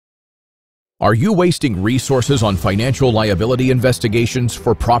Are you wasting resources on financial liability investigations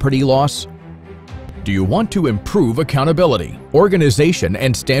for property loss? Do you want to improve accountability, organization,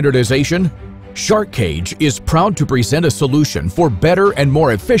 and standardization? SHARKCAGE is proud to present a solution for better and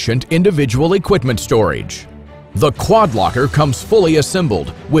more efficient individual equipment storage. The Quad Locker comes fully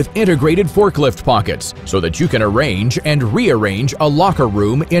assembled with integrated forklift pockets so that you can arrange and rearrange a locker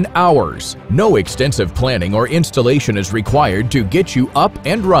room in hours. No extensive planning or installation is required to get you up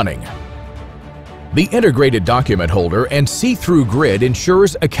and running. The integrated document holder and see-through grid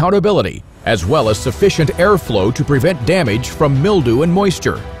ensures accountability, as well as sufficient airflow to prevent damage from mildew and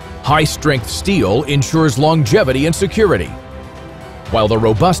moisture. High-strength steel ensures longevity and security, while the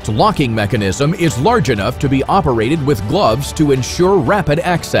robust locking mechanism is large enough to be operated with gloves to ensure rapid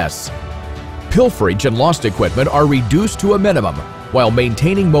access. Pilferage and lost equipment are reduced to a minimum, while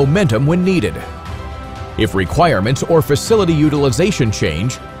maintaining momentum when needed. If requirements or facility utilization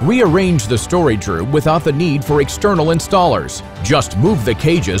change, rearrange the storage room without the need for external installers. Just move the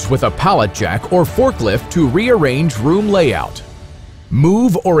cages with a pallet jack or forklift to rearrange room layout.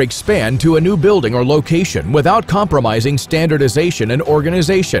 Move or expand to a new building or location without compromising standardization and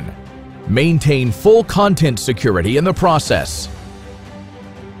organization. Maintain full content security in the process.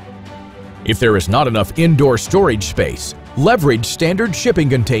 If there is not enough indoor storage space, leverage standard shipping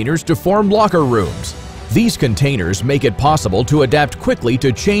containers to form locker rooms. These containers make it possible to adapt quickly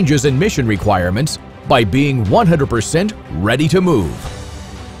to changes in mission requirements by being 100% ready to move.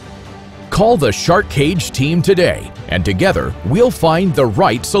 Call the SHARKCAGE team today, and together we'll find the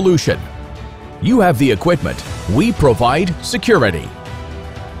right solution. You have the equipment, we provide security.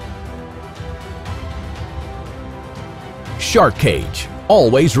 SHARKCAGE,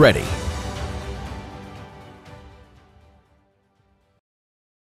 always ready.